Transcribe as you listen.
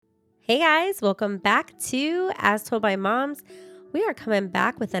Hey guys, welcome back to As Told by Moms. We are coming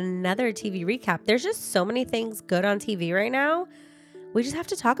back with another TV recap. There's just so many things good on TV right now. We just have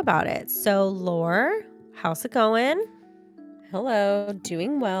to talk about it. So, Laur, how's it going? Hello,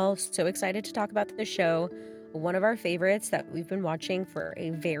 doing well. So excited to talk about the show. One of our favorites that we've been watching for a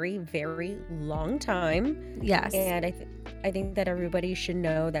very, very long time. Yes. And I think that everybody should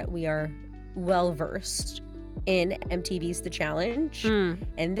know that we are well versed in MTV's The Challenge.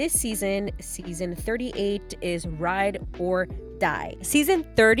 And this season 38, is Ride or Die. Season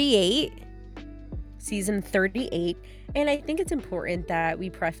 38? Season 38. And I think it's important that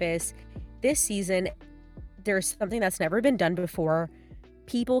we preface this season, there's something that's never been done before.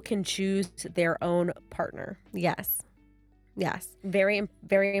 People can choose their own partner. Yes. Very,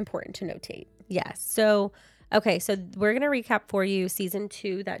 very important to notate. Yes. So, okay. So we're going to recap for you season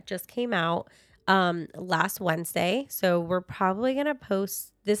 2 that just came out last Wednesday. So we're probably going to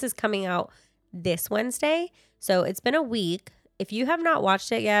post, this is coming out this Wednesday. So it's been a week. If you have not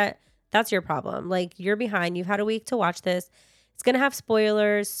watched it yet, that's your problem. Like, you're behind. You've had a week to watch this. It's going to have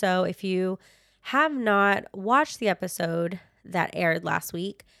spoilers. So if you have not watched the episode that aired last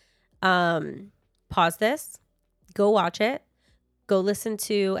week, pause this, go watch it, go listen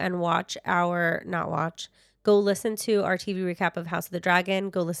to and watch our, go listen to our TV recap of House of the Dragon,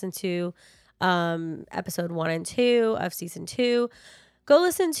 go listen to episode 1 and 2 of season 2, go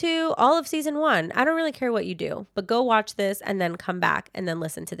listen to all of season 1. I don't really care what you do, but go watch this and then come back and then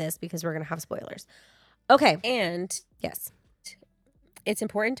listen to this because we're going to have spoilers. Okay. And yes, it's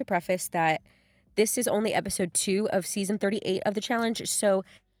important to preface that this is only episode 2 of season 38 of the challenge. So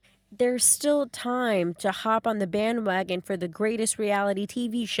there's still time to hop on the bandwagon for the greatest reality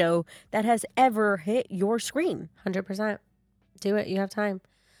TV show that has ever hit your screen. 100%. Do it. You have time.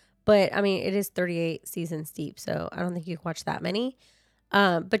 But I mean, it is 38 seasons deep, so I don't think you can watch that many.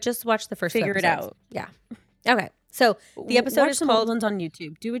 But just watch the first Figure two it episodes. out. Yeah. Okay. So the episode Watch is some called old ones on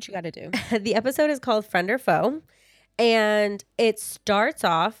YouTube. Do what you got to do. the episode is called Friend or Foe, and it starts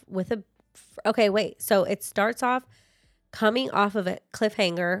off with So it starts off coming off of a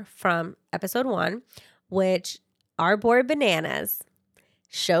cliffhanger from episode 1, which our boy Bananas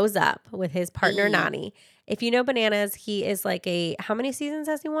shows up with his partner Nani. If you know Bananas, he is like how many seasons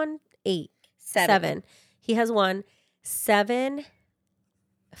has he won? 8. 7. He has won 7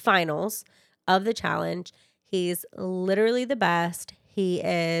 finals of the challenge. He's literally the best. He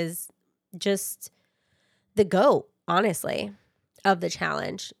is just the GOAT, honestly, of the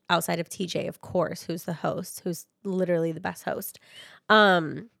challenge, outside of TJ, of course, who's the host, who's literally the best host.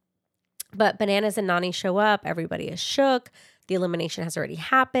 But Bananas and Nani show up. Everybody is shook. The elimination has already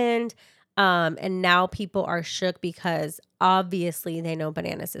happened. And now people are shook because obviously they know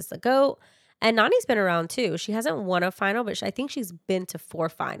Bananas is the GOAT. And Nani's been around too. She hasn't won a final, but I think she's been to 4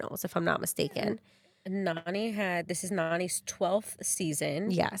 finals, if I'm not mistaken. This is Nani's 12th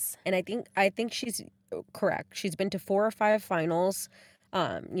season. Yes. And I think she's correct. She's been to 4 or 5 finals.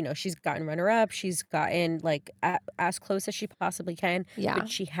 She's gotten runner-up. She's gotten like as close as she possibly can. Yeah. But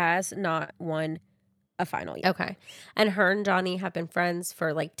she has not won a final yet. Okay. And her and Johnny have been friends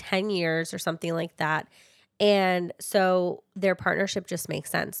for like 10 years or something like that. And so their partnership just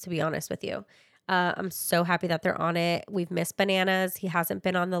makes sense, to be honest with you. I'm so happy that they're on it. We've missed Bananas. He hasn't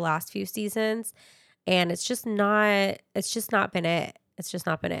been on the last few seasons. And it's just not been it. It's just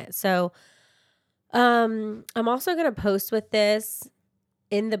not been it. So I'm also going to post with this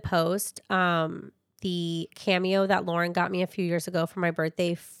in the post, the cameo that Lauren got me a few years ago for my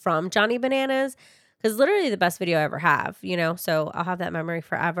birthday from Johnny Bananas. Because literally the best video I ever have, so I'll have that memory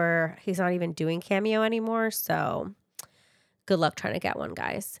forever. He's not even doing cameo anymore, so good luck trying to get one,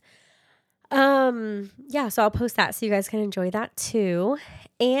 guys. Yeah, so I'll post that so you guys can enjoy that too.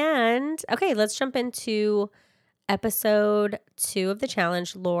 And okay, let's jump into episode 2 of the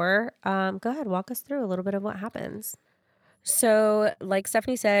challenge. Laur, go ahead, walk us through a little bit of what happens. So, like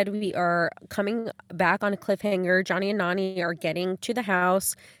Stephanie said, we are coming back on a cliffhanger. Johnny and Nani are getting to the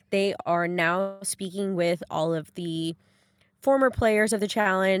house. They are now speaking with all of the former players of the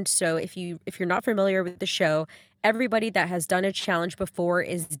challenge. So if you're not familiar with the show, everybody that has done a challenge before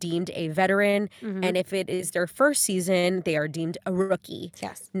is deemed a veteran. Mm-hmm. And if it is their first season, they are deemed a rookie.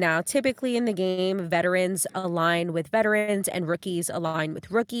 Yes. Now, typically in the game, veterans align with veterans and rookies align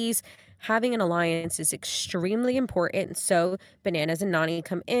with rookies. Having an alliance is extremely important. So Bananas and Nani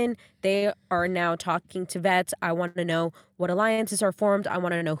come in. They are now talking to vets. I want to know what alliances are formed. I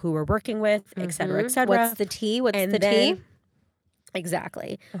want to know who we're working with, et cetera, et cetera. What's the tea? Tea?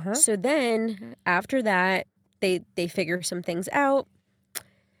 Exactly. Uh-huh. So then after that, they figure some things out.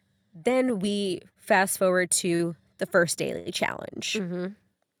 Then we fast forward to the first daily challenge. Mm-hmm.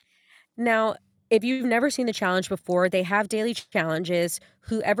 Now, if you've never seen the challenge before, they have daily challenges.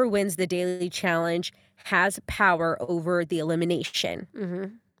 Whoever wins the daily challenge has power over the elimination.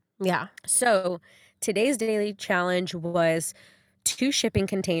 Mhm. Yeah. So, today's daily challenge was 2 shipping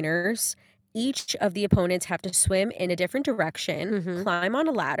containers. Each of the opponents have to swim in a different direction, Mhm. climb on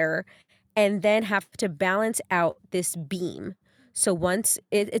a ladder, and then have to balance out this beam. So once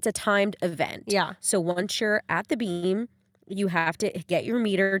it's a timed event. Yeah. So once you're at the beam, you have to get your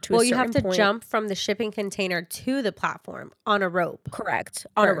meter to a Well, you have certain to point. jump from the shipping container to the platform on a rope Correct.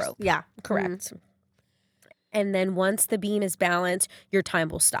 On a first. rope. Yeah. Mhm. Correct. And then once the beam is balanced, your time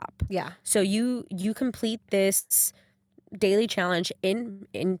will stop. Yeah. So you complete this daily challenge in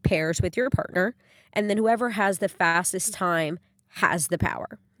pairs with your partner, and then whoever has the fastest time has the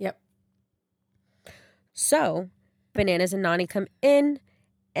power. Yep. So, Bananas and Nani come in,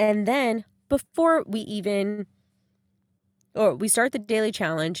 and then before we start the daily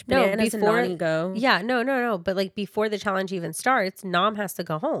challenge, No, Bananas and before Nani go. yeah, no, but, like, before the challenge even starts, Nam has to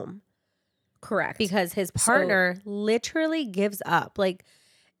go home Correct. because his So, partner literally gives up. Like,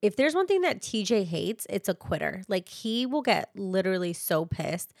 if there's one thing that TJ hates, it's a quitter. Like, he will get literally so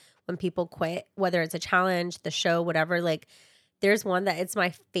pissed when people quit, whether it's a challenge, the show, whatever. Like, there's one that it's my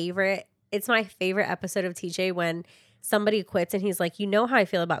favorite episode of TJ when somebody quits and he's like, "You know how I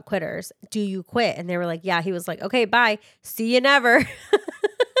feel about quitters. Do you quit?" And they were like, "Yeah." He was like, "Okay, bye. See you never."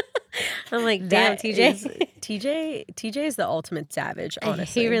 I'm like, "Damn, that is TJ." TJ is the ultimate savage, He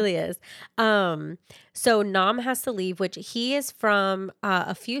honestly. really is. So Nam has to leave, which he is from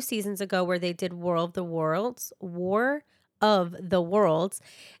a few seasons ago where they did War of the Worlds,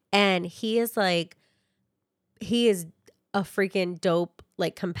 and he is a freaking dope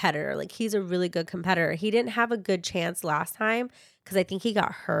like competitor. Like he's a really good competitor. He didn't have a good chance last time because I think he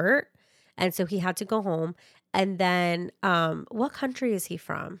got hurt, and so he had to go home. And then, what country is he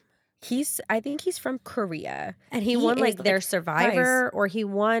from? I think he's from Korea. And he He won, is like, their like, guys, Survivor, or he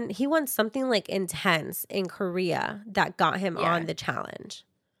won something, like, intense in Korea that got him yeah, on the challenge.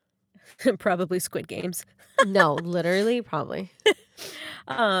 probably Squid Games. No, literally, probably.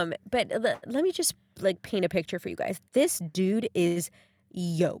 But let me just like paint a picture for you guys. This dude is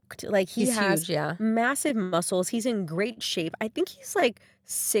yoked. Like he He's has huge, yeah. massive muscles. He's in great shape. I think he's like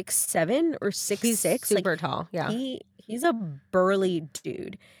 6'7" or six He's six. Like super tall, yeah, he's a burly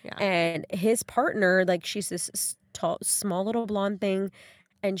dude. yeah. And his partner, like she's this tall, small little blonde thing,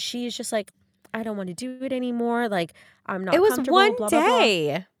 and she's just like, I don't want to do it anymore. Like I'm It not was one comfortable. Blah blah blah.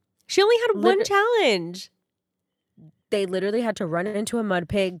 day. She only had one challenge. They literally had to run into a mud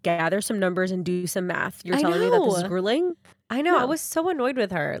pit, gather some numbers, and do some math. You're I telling me that this is know. grueling? I know, I No. was so annoyed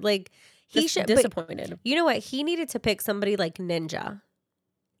with her. Like, he should but Disappointed. you know what? He needed to pick somebody like Ninja.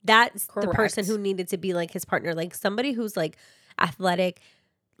 That's the person who Correct. needed to be, like, his partner, like, somebody who's, like, athletic,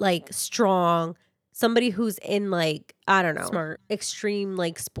 like, strong, somebody who's in, like, I don't know, Smart. extreme,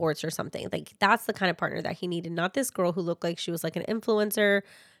 like, sports or something. Like, that's the kind of partner that he needed, not this girl who looked like she was, like, an influencer.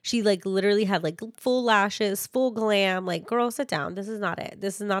 She, like, literally had, like, full lashes, full glam. Like, girl, sit down. This is not it.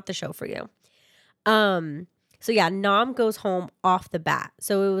 This is not the show for you. So yeah, Nam goes home off the bat.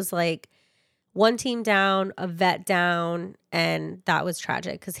 So it was like one team down, a vet down, and that was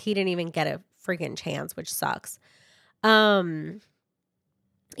tragic because he didn't even get a freaking chance, which sucks. Um,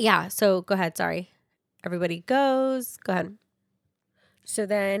 yeah, so go ahead, sorry. Everybody goes. Go ahead. So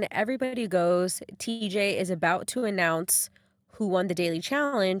then everybody goes. TJ is about to announce who won the daily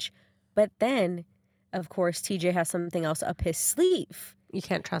challenge, but then, of course, TJ has something else up his sleeve. You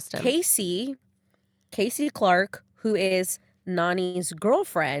can't trust him. Casey Clark, who is Nani's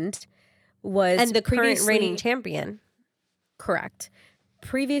girlfriend, was And the current reigning previously champion. correct.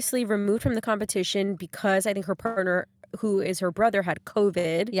 Previously removed from the competition because I think her partner, who is her brother, had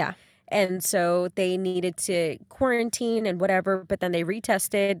COVID. Yeah. And so they needed to quarantine and whatever, but then they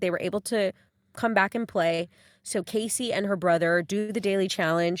retested. They were able to come back and play. So Casey and her brother do the daily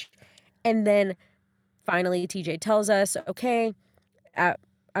challenge. And then finally, TJ tells us, okay,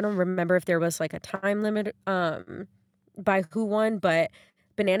 I don't remember if there was like a time limit by who won, but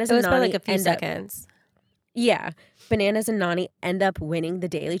Bananas It and was by like Nani a few seconds. Bananas and Nani end up winning the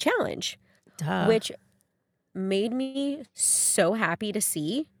daily challenge, Duh. which made me so happy to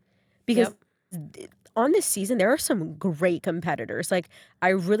see because on this season there are some great competitors. Like I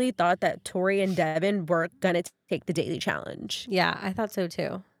really thought that Tori and Devin were gonna take the daily challenge. Yeah, I thought so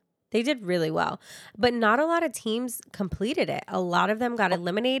too. They did really well, but not a lot of teams completed it. A lot of them got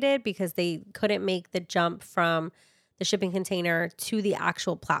eliminated because they couldn't make the jump from the shipping container to the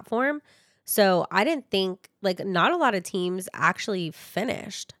actual platform. So I didn't think, like, not a lot of teams actually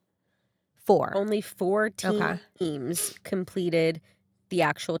finished. 4. Only 4 Okay. teams completed the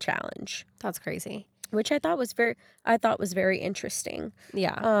actual challenge, That's crazy. which I thought was very interesting.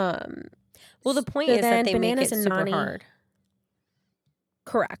 Yeah. Um, Well, the point so is that then they make Bananas it and super Nani, hard.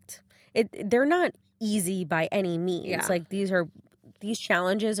 correct. They're not easy by any means. Yeah. Like these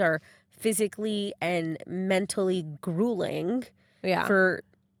challenges are physically and mentally grueling Yeah. for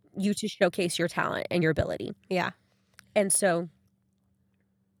you to showcase your talent and your ability. Yeah. And so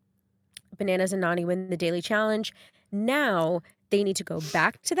Bananas and Nani win the daily challenge. Now they need to go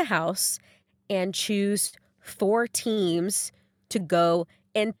back to the house and choose 4 teams to go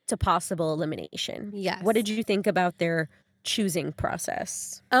into possible elimination. What Yes. did you think about their choosing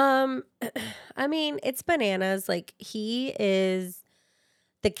process? Um, I mean, it's Bananas. Like, he is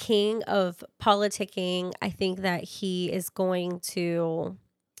the king of politicking. I think that he is going to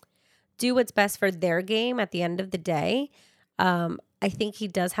do what's best for their game at the end of the day. I think he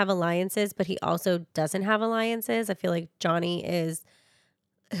does have alliances, but he also doesn't have alliances. I feel like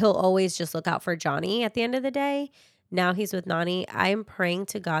he'll always just look out for Johnny at the end of the day. Now he's with Nani. I'm praying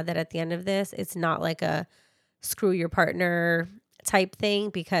to God that at the end of this, it's not like a screw your partner type thing,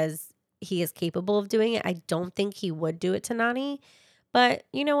 because he is capable of doing it. I don't think he would do it to Nani, but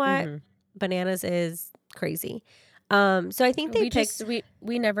you know what? Mhm. Bananas is crazy. So I think they picked,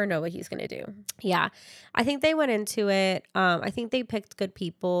 We never know what he's going to do. yeah, I think they went into it. I think they picked good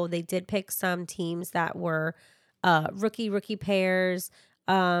people. They did pick some teams that were rookie pairs.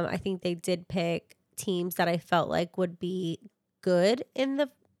 I think they did pick teams that I felt like would be good in the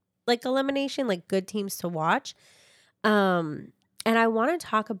like elimination, like good teams to watch. Um, and I want to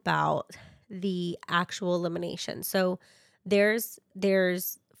talk about the actual elimination. So there's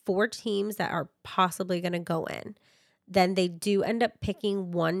 4 teams that are possibly going to go in. Then they do end up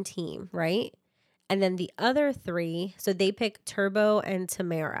picking one team, right? And then the other 3, so they pick Turbo and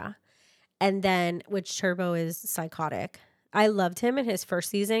Tamara. And then which Turbo is psychotic. I loved him in his first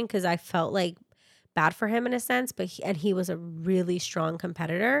season because I felt like bad for him in a sense, but he was a really strong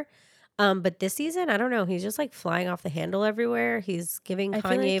competitor. But this season, I don't know. He's just like flying off the handle everywhere. He's giving I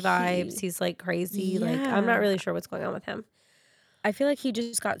feel like Kanye vibes. He's like crazy. Like, I'm not yeah. really sure what's going on with him. I feel like he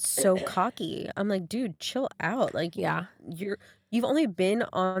just got so cocky. I'm like, dude, chill out. Like Yeah. you've only been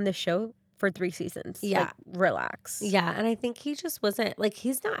on the show for 3 seasons. Like, Yeah. relax. Yeah. And I think he just wasn't like,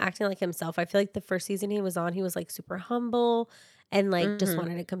 he's not acting like himself. I feel like the first season he was on, he was like super humble and like just Mhm.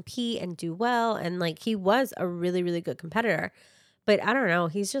 wanted to compete and do well. And like he was a really, really good competitor. But I don't know.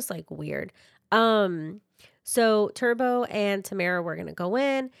 He's just like weird. So Turbo and Tamara were gonna go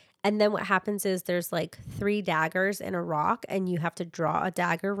in. And then what happens is there's like 3 daggers in a rock, and you have to draw a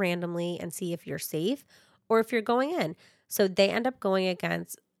dagger randomly and see if you're safe or if you're going in. So they end up going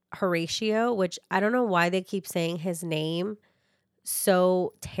against Horatio, which I don't know why they keep saying his name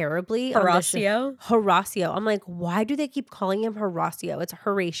so terribly on the show. Horacio. Horacio. I'm like, why do they keep calling him Horacio? It's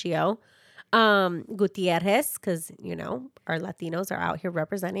Horatio. Gutierrez, because our Latinos are out here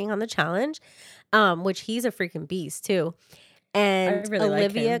representing on the challenge, which he's a freaking beast too. I And really like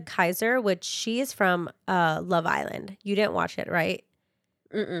Olivia him. Kaiser, which she is from Love Island. You didn't watch it, right?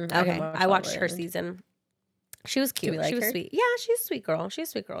 Mm-mm, I didn't Okay, watch I Love watched her Island. season. She was Do we cute. She like was her? sweet. Yeah, she's a sweet girl. She's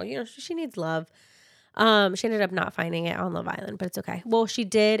a sweet girl. She needs love. She ended up not finding it on Love Island, but it's okay. Well, she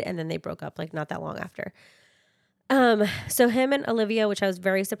did, and then they broke up like not that long after. So him and Olivia, which I was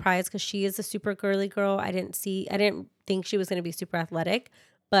very surprised because she is a super girly girl. I didn't think she was going to be super athletic,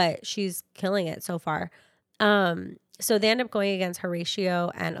 but she's killing it so far. So they end up going against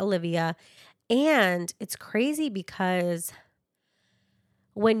Horatio and Olivia. And it's crazy because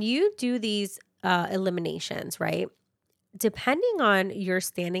when you do these eliminations, right? Depending on your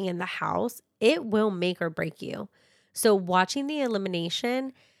standing in the house, it will make or break you. So watching the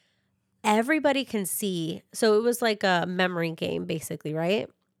elimination, everybody can see. So it was like a memory game, basically, right?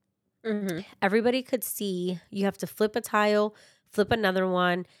 Mhm. Everybody could see. You have to flip a tile, flip another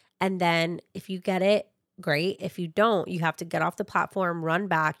one, and then if you get it, great. If you don't, you have to get off the platform, run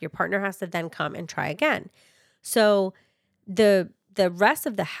back. Your partner has to then come and try again. So the rest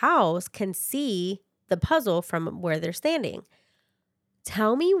of the house can see the puzzle from where they're standing.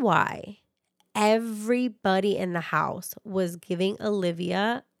 Tell me why everybody in the house was giving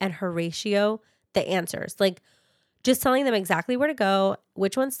Olivia and Horatio the answers. Like just telling them exactly where to go,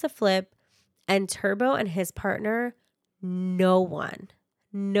 which ones to flip. And Turbo and his partner, no one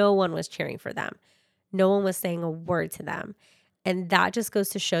was cheering for them. No one was saying a word to them. And that just goes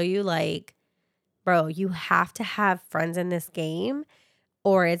to show you, like, bro, you have to have friends in this game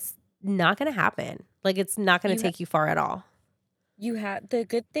or it's not going to happen. Like, it's not going to You ha take you far at all. You have the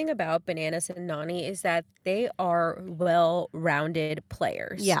good thing about Bananas and Nani is that they are well-rounded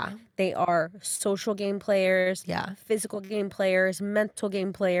players. Yeah. They are social game players, Yeah. physical game players, mental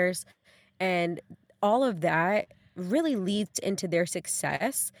game players, and all of that really leads into their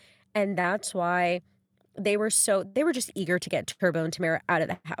success. And that's why they were just eager to get Turbo and Tamara out of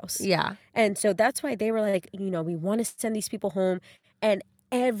the house. Yeah. And so that's why they were like, we want to send these people home. And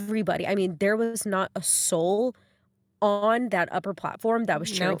everybody, I mean, there was not a soul on that upper platform that was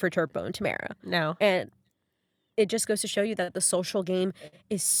cheering Nope. for Turbo and Tamara. No. And it just goes to show you that the social game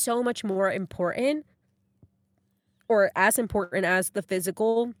is so much more important, or as important as the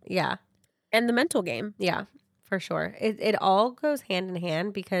physical Yeah. and the mental game. Yeah. For sure. It all goes hand in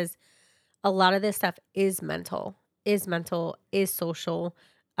hand because a lot of this stuff is mental, is social,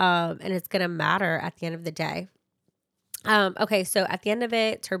 and it's gonna matter at the end of the day. Okay, so at the end of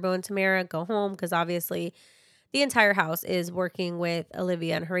it, Turbo and Tamara go home because obviously the entire house is working with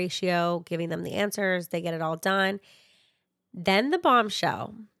Olivia and Horatio, giving them the answers. They get it all done. Then the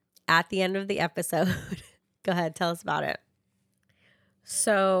bombshell at the end of the episode. Go ahead, tell us about it.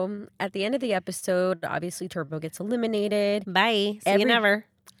 So at the end of the episode, obviously Turbo gets eliminated. Bye. See you never.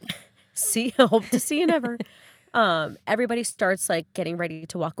 Hope to see you never. Everybody starts like getting ready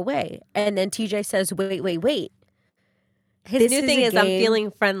to walk away. And then TJ says, wait. His new thing is I'm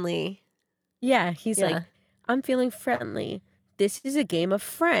feeling friendly. Yeah, he's like, I'm feeling friendly. This is a game of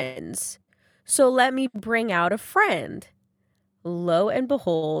friends. So let me bring out a friend. Lo and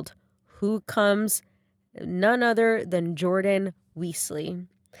behold, who comes? None other than Jordan Weasley.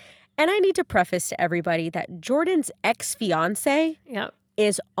 And I need to preface to everybody that Jordan's ex-fiance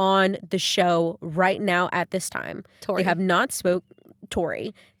is on the show right now at this time. Tori. They have not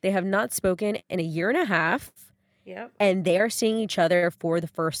spoken in a year and a half. Yep. And they are seeing each other for the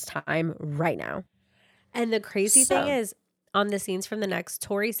first time right now. And the crazy thing is, on the scenes from the next,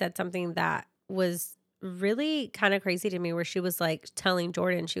 Tori said something that was really kind of crazy to me, where she was like telling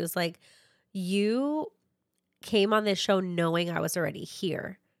Jordan, she was like, you came on this show knowing I was already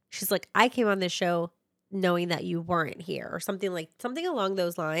here. She's like, I came on this show knowing that you weren't here, or something along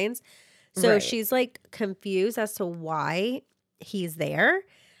those lines. So she's like confused as to why he's there,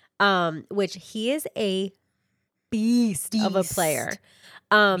 which he is a beast of a player.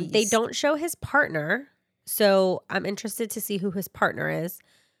 They don't show his partner, so I'm interested to see who his partner is.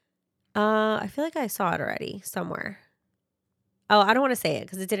 I feel like I saw it already somewhere. Oh, I don't want to say it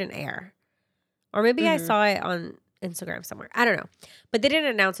because it didn't air. Or maybe I saw it on Instagram somewhere. I don't know. But they didn't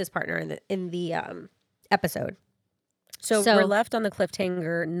announce his partner in the episode. So we're left on the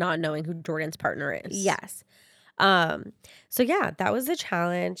cliffhanger not knowing who Jordan's partner is. Yes. So yeah, that was a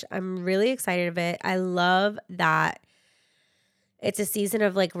challenge. I'm really excited of it. I love that it's a season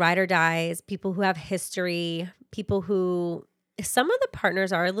of like ride or dies, people who have history, people who some of the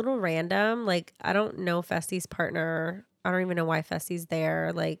partners are a little random. Like, I don't know Festy's partner. I don't even know why Festy's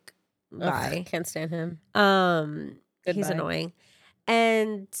there. Like, bye. Can't stand him. He's annoying.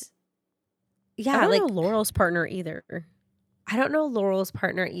 And yeah, I don't know Laurel's partner either. I don't know Laurel's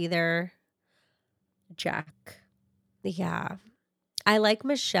partner either. Jack. Yeah. I like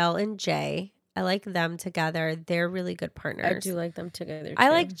Michelle and Jay. I like them together. They're really good partners. I do like them together too. I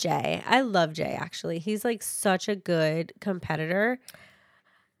like Jay. I love Jay, actually. He's like such a good competitor.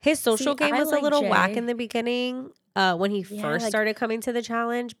 His social game was a little whack in the beginning when he first started coming to the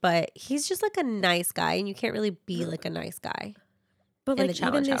challenge, but he's just like a nice guy, and you can't really be like a nice guy. But like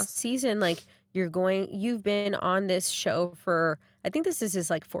even this season, like you've been on this show for, I think this is his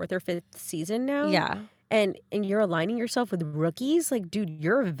like 4th or 5th season now. Yeah. And you're aligning yourself with rookies. Like, dude,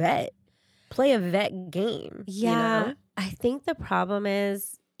 you're a vet. Play a vet game. Yeah. You know? I think the problem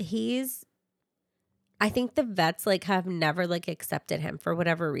is I think the vets like have never like accepted him for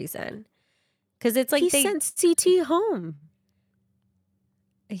whatever reason. Because it's like he sent CT home.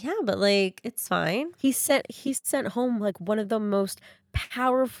 Yeah, but like it's fine. He sent home like one of the most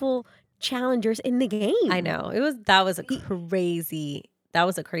powerful challengers in the game. I know. That was a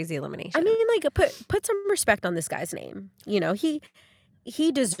crazy elimination. I mean, like put some respect on this guy's name. You know, he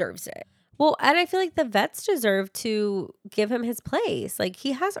deserves it. Well, and I feel like the vets deserve to give him his place. Like,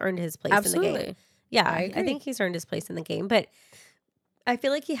 he has earned his place in the game. Yeah, I think he's earned his place in the game. But I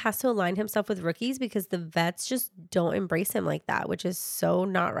feel like he has to align himself with rookies because the vets just don't embrace him like that, which is so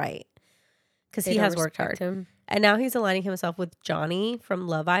not right. Because he has worked hard. And now he's aligning himself with Johnny from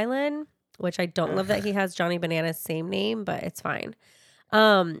Love Island, which I don't love that he has Johnny Banana's same name, but it's fine.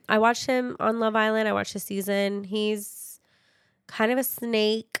 I watched him on Love Island. I watched his season. He's kind of a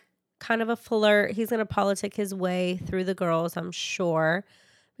snake, kind of a flirt. He's going to politic his way through the girls, I'm sure,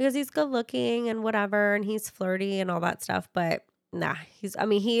 because he's good looking and whatever, and he's flirty and all that stuff. But nah,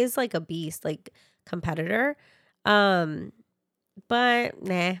 he is like a beast, like competitor. Um, but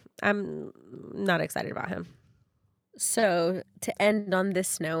nah, I'm not excited about him. So, to end on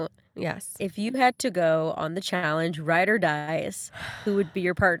this note, Yes. if you had to go on the challenge, ride or dies, who would be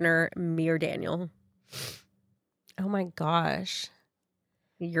your partner, me or Daniel? Oh my gosh.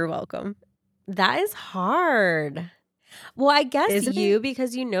 You're welcome. That is hard. Well, I guess Isn't it? you,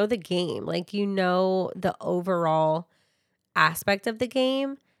 because you know the game, like you know the overall aspect of the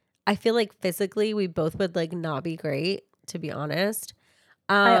game. I feel like physically we both would like not be great, to be honest.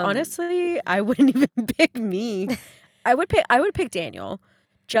 Um I wouldn't even pick me. I would pick Daniel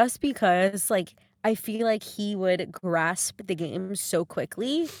just because like I feel like he would grasp the game so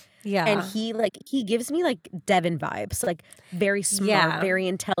quickly and yeah. he gives me like Devin vibes, like very smart, Yeah. very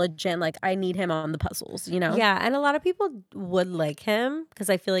intelligent, like I need him on the puzzles, you know? Yeah, and a lot of people would like him because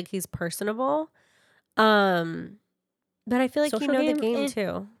I feel like he's personable. Um but I feel like you Social know the game, game eh.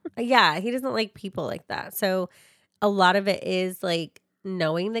 too. Yeah, he doesn't like people like that. So a lot of it is like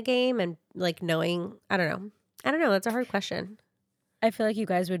knowing the game and like knowing, I don't know. I don't know, that's a hard question. I feel like you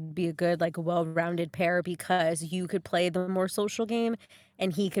guys would be a good, like, well-rounded pair because you could play the more social game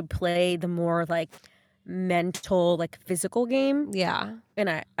and he could play the more, like, mental, like, physical game. Yeah.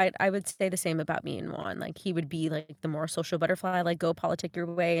 And I would say the same about me and Juan. Like, he would be, like, the more social butterfly, like, go politic your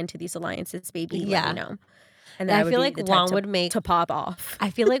way into these alliances, baby, let me Yeah. know. And then I I would feel be like the type to pop off. I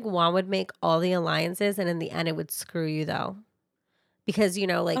feel like Juan would make all the alliances and in the end it would screw you though. Because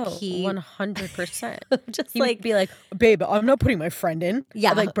like Oh, he 100%. just He would like be like, "Babe, I'm not putting my friend in." I'm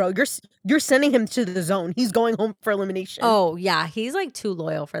yeah. like, "Bro, you're sending him to the zone. He's going home for elimination." Oh, yeah, he's like too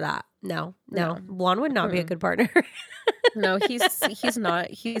loyal for that. No. No. Juan would not be a Mm-mm. good partner. No, he's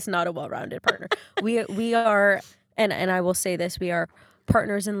not a well-rounded partner. We are and I will say this, we are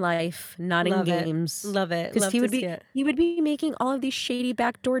partners in life, not in Love it. games. Love it. Because Love to see it. he would be making all of these shady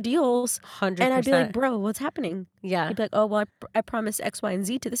backdoor deals, and I'd be like, 100%. "Bro, what's happening?" Yeah. He'd be like, "Oh, well, I promised X, Y, and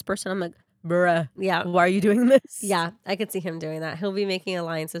Z to this person." I'm like, "Bruh, Yeah. why are you doing this?" Yeah. I could see him doing that. He'll be making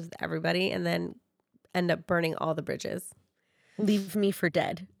alliances with everybody and then end up burning all the bridges. Leave me for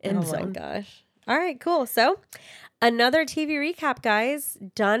dead in Oh the my zone. gosh. All right, cool. So another TV recap, guys,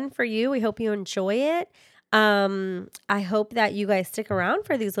 done for you. We hope you enjoy it. I hope that you guys stick around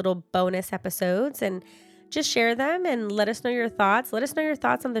for these little bonus episodes and just share them and let us know your thoughts. Let us know your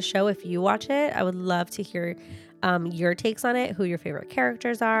thoughts on the show if you watch it. I would love to hear your takes on it, who your favorite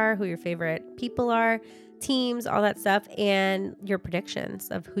characters are, who your favorite people are, teams, all that stuff, and your predictions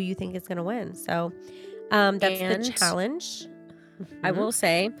of who you think is going to win. So that's And the challenge. I will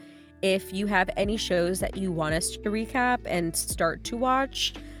say, if you have any shows that you want us to recap and start to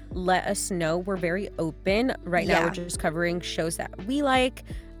watch, let us know. We're very open. Right now, Yeah. we're just covering shows that we like,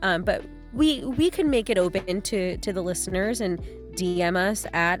 but we can make it open to the listeners and DM us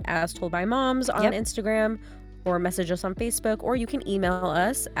at As Told by Moms on Yep. Instagram or message us on Facebook, or you can email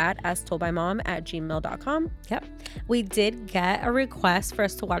us at astoldbymom@gmail.com. Yep. We did get a request for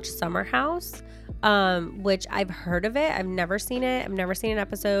us to watch Summer House, which I've heard of it. I've never seen it. I've never seen an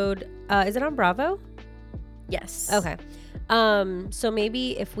episode. Is it on Bravo? Yes. Okay. So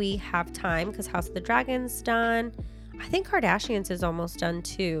maybe if we have time, because House of the Dragon's done. I think Kardashians is almost done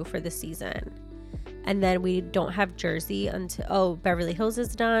too for the season. And then we don't have Jersey until, Beverly Hills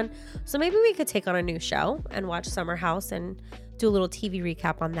is done. So maybe we could take on a new show and watch Summer House and do a little TV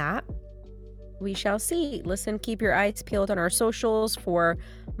recap on that. We shall see. Listen, keep your eyes peeled on our socials for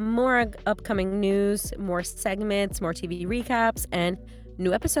more upcoming news, more segments, more TV recaps, and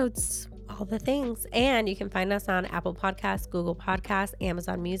new episodes. All the things. And you can find us on Apple Podcasts, Google Podcasts,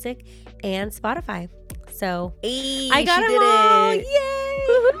 Amazon Music, and Spotify. So Hey, I got she them did all. it. Yay!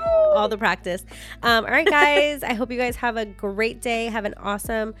 Woo-hoo! All the practice. All right, guys. I hope you guys have a great day. Have an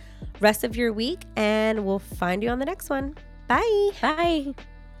awesome rest of your week, and we'll find you on the next one. Bye. Bye.